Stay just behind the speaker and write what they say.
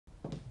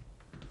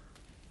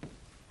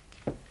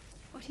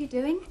What are you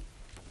doing?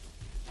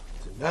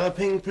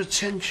 Developing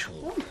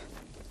potential. Oh.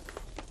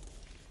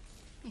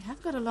 You have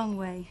got a long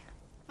way.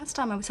 Last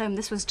time I was home,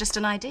 this was just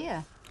an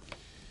idea.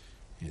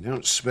 You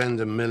don't spend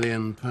 £1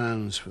 million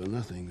for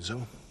nothing,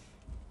 Zoe.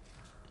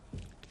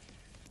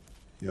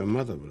 Your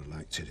mother would have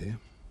liked it here.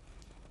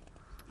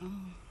 Oh,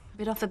 a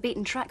bit off the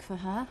beaten track for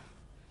her.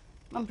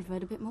 Mum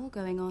preferred a bit more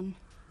going on.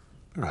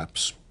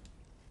 Perhaps.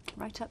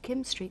 Right up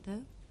Kim Street,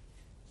 though.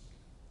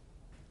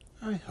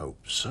 I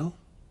hope so.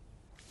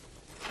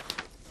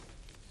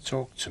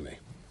 Talk to me.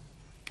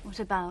 What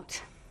about?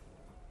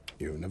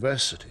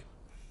 University.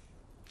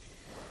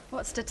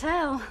 What's to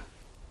tell? How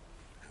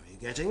are you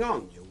getting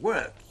on? Your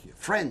work, your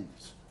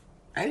friends,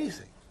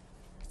 anything.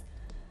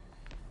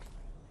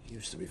 You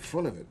used to be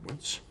full of it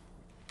once.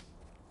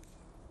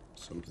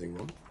 Something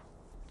wrong?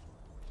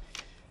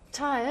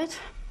 Tired.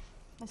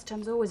 This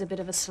term's always a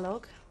bit of a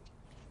slog.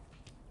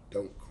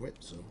 Don't quit,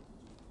 Zoe.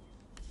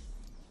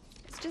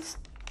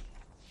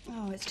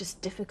 It's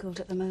just difficult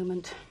at the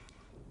moment.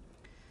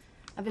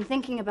 I've been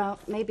thinking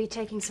about maybe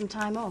taking some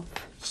time off.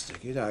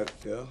 Stick it out,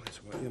 girl.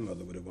 It's what your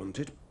mother would have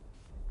wanted.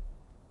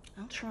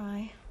 I'll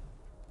try.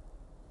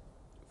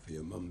 For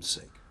your mum's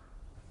sake.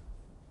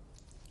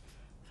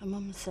 For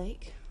Mum's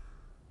sake.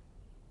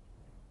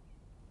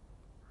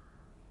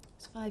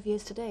 It's 5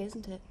 years today,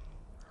 isn't it?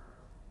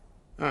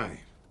 Aye.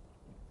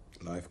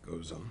 Life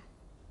goes on.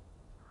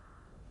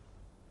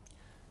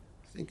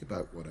 Think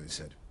about what I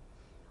said.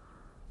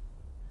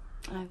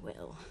 I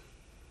will.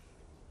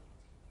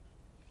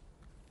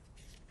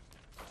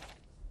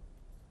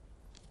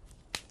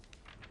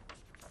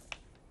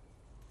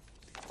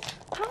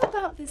 How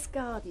about this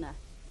gardener?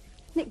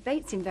 Nick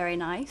Bates seemed very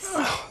nice.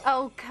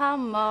 Oh,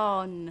 come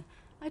on.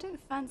 I don't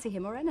fancy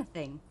him or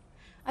anything.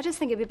 I just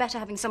think it'd be better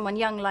having someone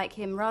young like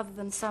him rather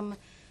than some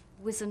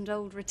wizened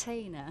old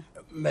retainer.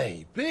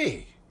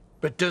 Maybe.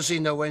 But does he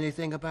know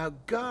anything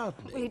about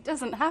gardening? Well, he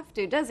doesn't have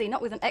to, does he?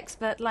 Not with an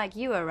expert like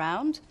you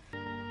around.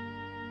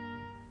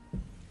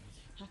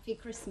 Happy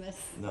Christmas.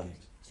 No.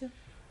 Sure.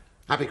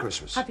 Happy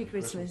Christmas. Happy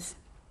Christmas.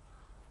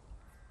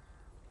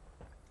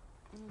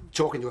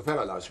 Talking to a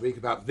fellow last week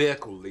about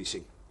vehicle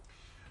leasing.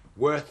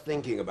 Worth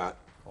thinking about.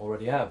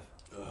 Already have.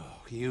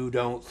 Oh, you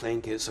don't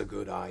think it's a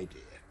good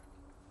idea?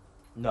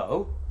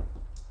 No.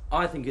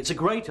 I think it's a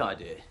great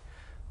idea.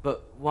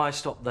 But why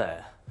stop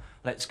there?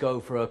 Let's go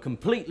for a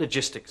complete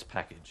logistics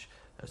package.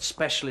 A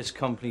specialist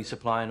company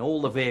supplying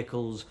all the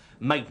vehicles,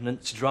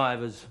 maintenance,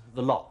 drivers,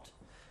 the lot.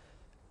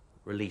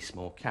 Release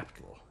more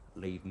capital.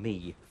 Leave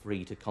me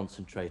free to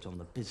concentrate on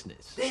the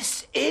business.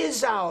 This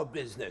is our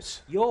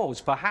business.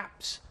 Yours,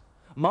 perhaps.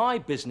 My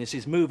business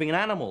is moving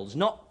animals,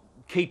 not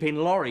keeping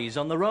lorries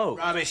on the road.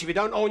 Rubbish. If you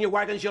don't own your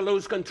wagons, you'll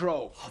lose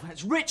control. Oh,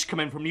 that's rich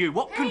coming from you.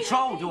 What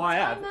control do I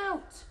have? Time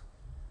out.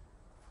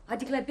 I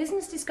declare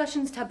business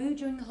discussions taboo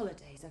during the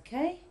holidays,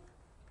 okay?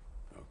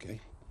 Okay.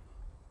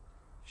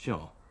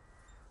 Sure.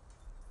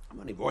 I'm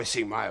only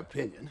voicing my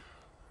opinion.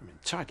 I'm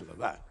entitled to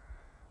that.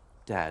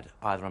 Dad,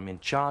 either I'm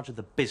in charge of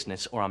the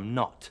business or I'm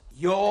not.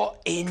 You're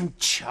in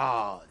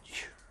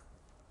charge.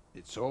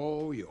 It's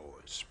all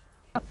yours.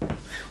 Well,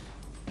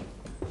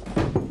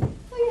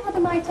 you had a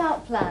night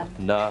out plan.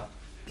 Nah,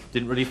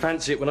 didn't really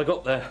fancy it when I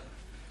got there.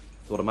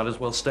 Thought I might as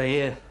well stay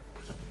here.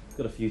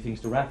 Got a few things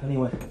to wrap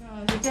anyway.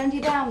 Oh, he turned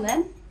you down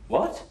then?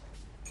 What?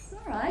 It's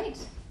all right.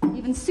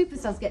 Even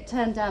superstars get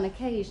turned down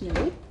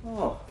occasionally.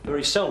 Oh,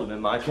 very seldom in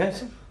my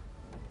case.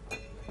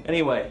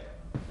 Anyway,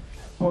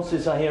 what's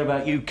this I hear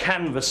about you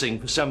canvassing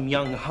for some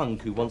young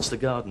hunk who wants the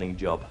gardening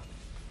job?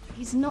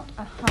 He's not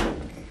a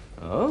hunk.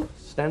 Oh,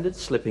 standard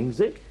slipping,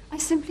 Zick? I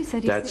simply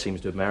said Dad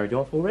seems to have married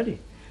off already.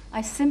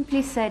 I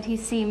simply said he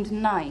seemed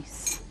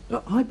nice.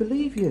 I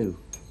believe you.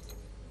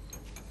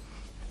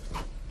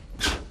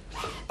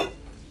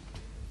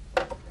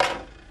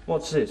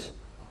 What's this?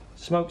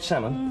 Smoked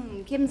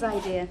salmon? Kim's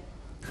idea.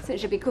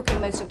 Since she'll be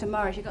cooking most of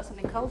tomorrow, she got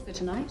something cold for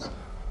tonight.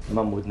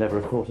 Mum would never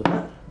have thought of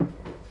that.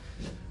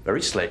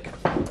 Very slick.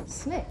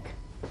 Slick.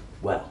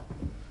 Well,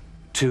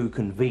 too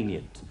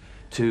convenient.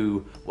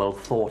 Too well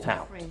thought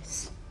out.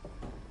 Chris.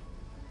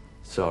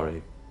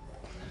 Sorry.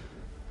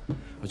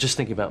 I was just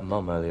thinking about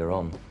Mum earlier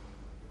on.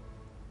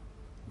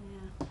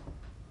 Yeah.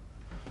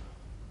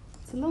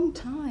 It's a long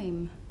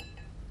time.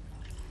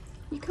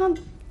 You can't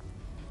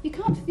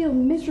feel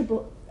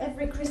miserable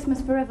every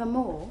Christmas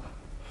forevermore.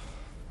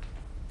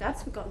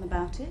 Dad's forgotten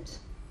about it.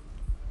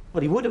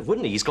 Well, he would have,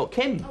 wouldn't he? He's got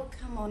Kim. Oh,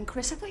 come on,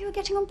 Chris. I thought you were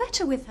getting on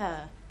better with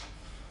her.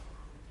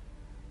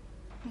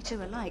 You two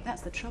are alike,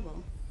 that's the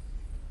trouble.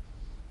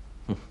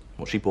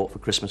 What she bought for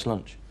Christmas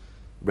lunch?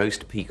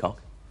 Roast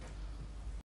peacock.